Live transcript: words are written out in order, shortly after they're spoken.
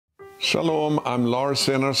Shalom, I'm Lars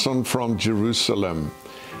Enarson from Jerusalem.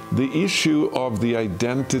 The issue of the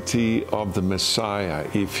identity of the Messiah,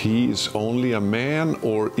 if he is only a man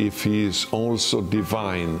or if he is also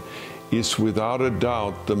divine, is without a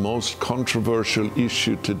doubt the most controversial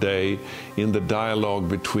issue today in the dialogue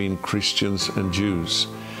between Christians and Jews.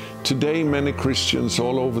 Today, many Christians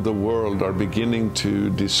all over the world are beginning to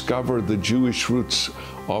discover the Jewish roots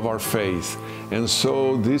of our faith. And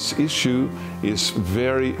so this issue is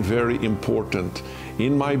very, very important.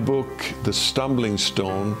 In my book, The Stumbling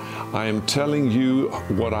Stone, I am telling you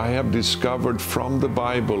what I have discovered from the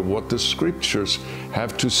Bible, what the scriptures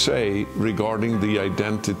have to say regarding the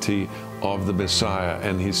identity of the Messiah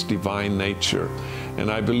and his divine nature. And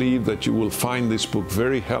I believe that you will find this book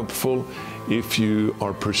very helpful if you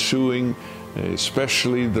are pursuing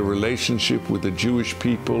especially the relationship with the Jewish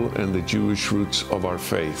people and the Jewish roots of our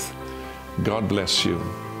faith. God bless you.